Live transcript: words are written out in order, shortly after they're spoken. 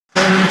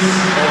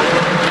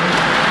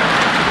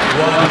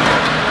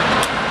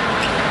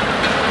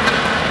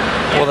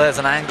Well, there's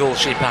an angle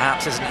she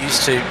perhaps isn't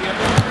used to.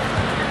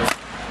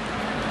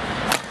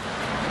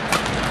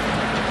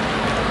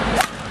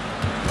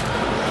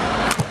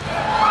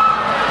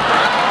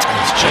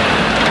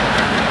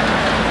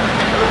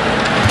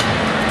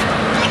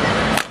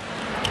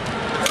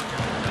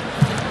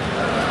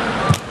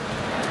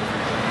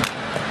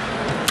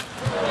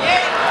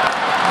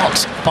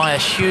 Not by a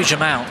huge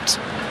amount,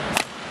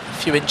 a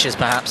few inches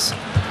perhaps.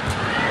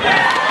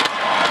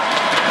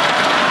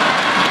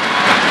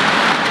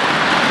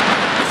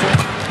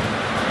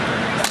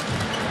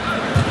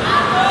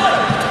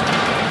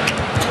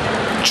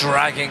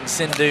 Dragging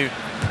Sindhu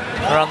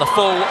around the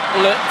full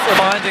loop,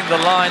 finding the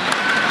line.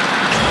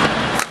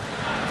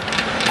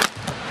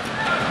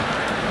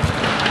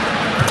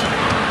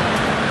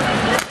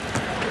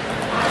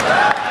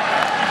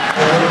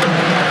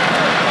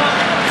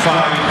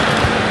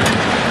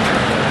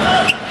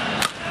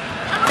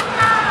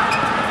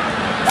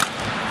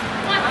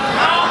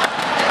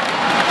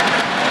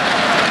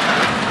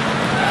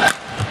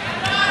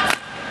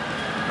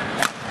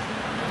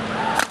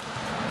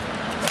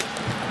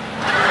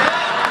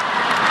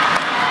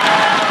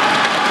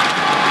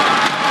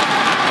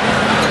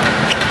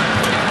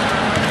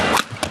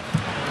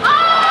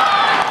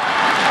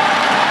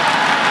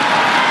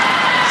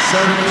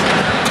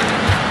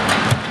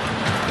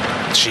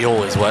 She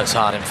always works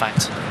hard, in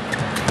fact.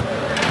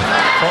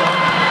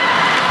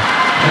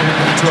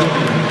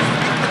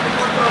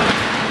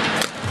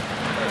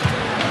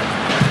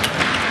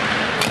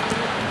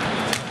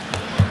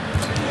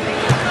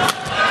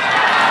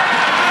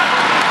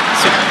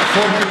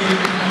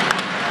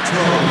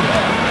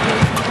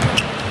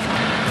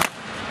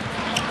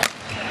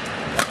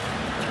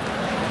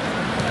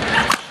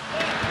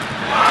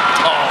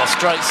 Oh,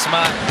 straight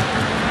smack.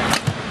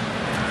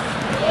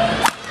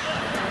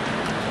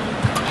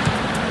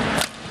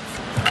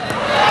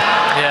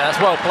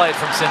 Well played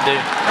from Sindhu.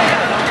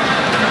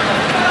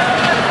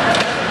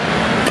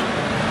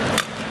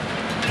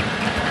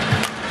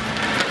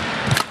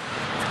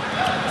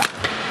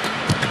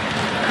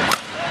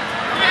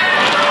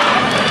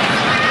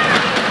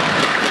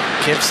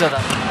 Gives her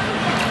that.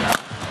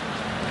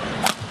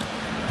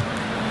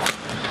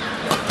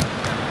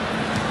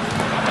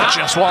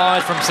 Just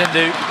wide from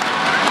Sindhu.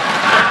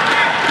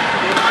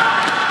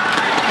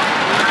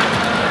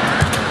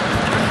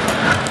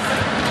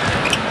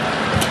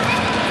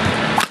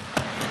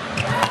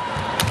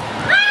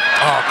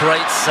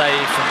 Great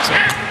save from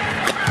Tunjung.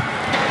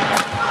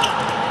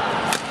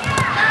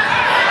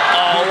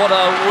 Oh, what a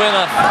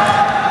winner.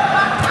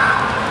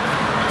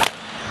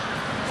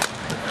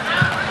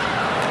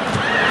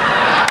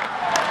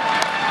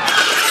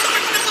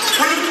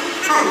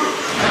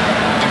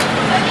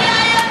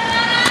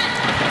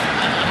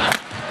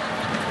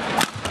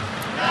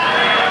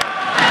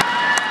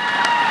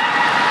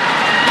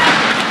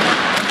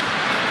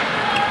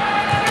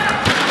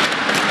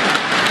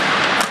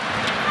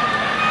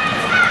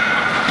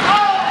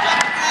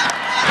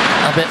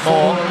 A bit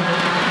more.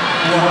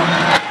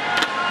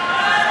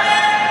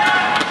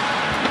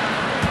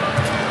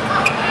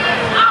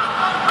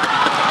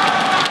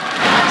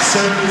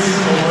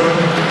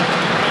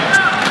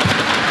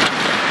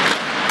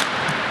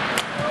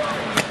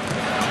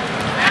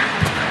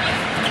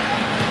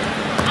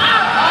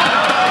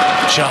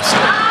 Just.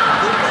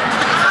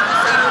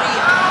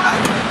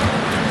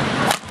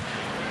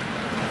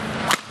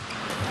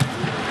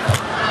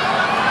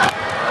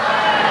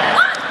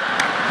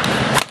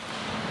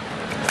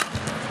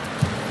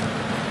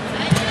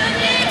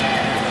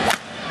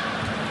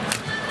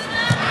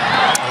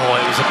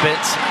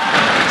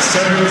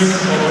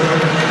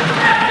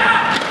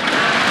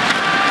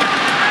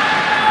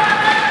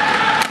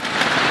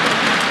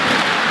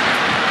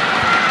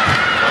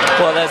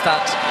 Well, there's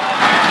that.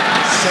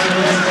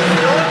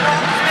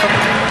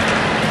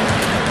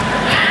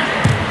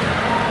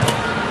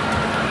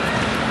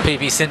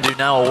 PB Sindhu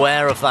now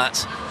aware of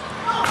that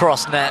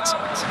cross net.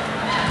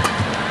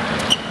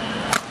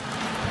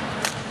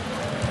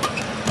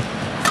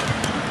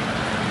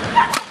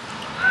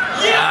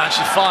 And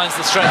she finds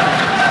the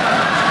strength.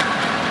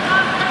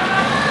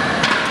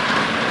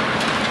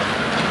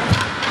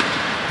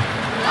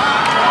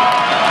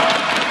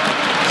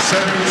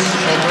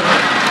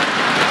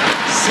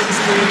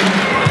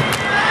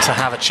 To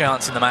have a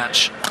chance in the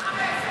match.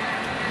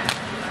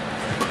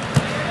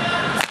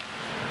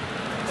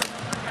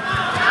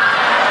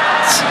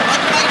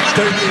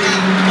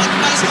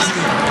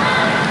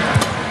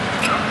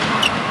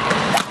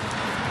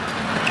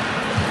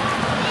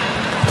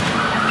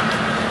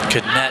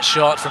 Good net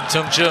shot from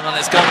Tunjung, and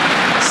it's gone.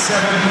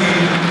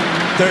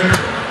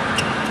 17-30.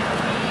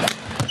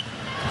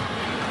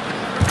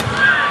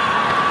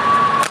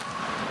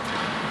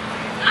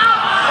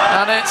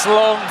 And it's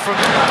long from...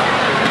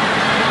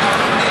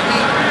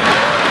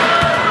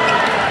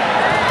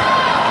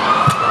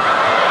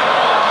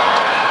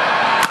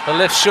 The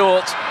lift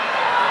short.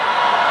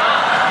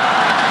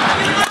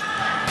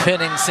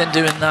 Pinning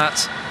Sindhu in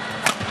that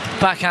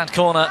backhand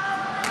corner.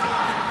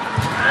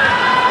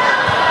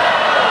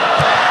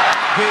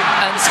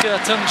 And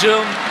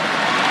Tunjung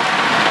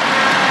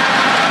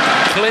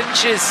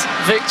clinches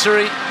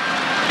victory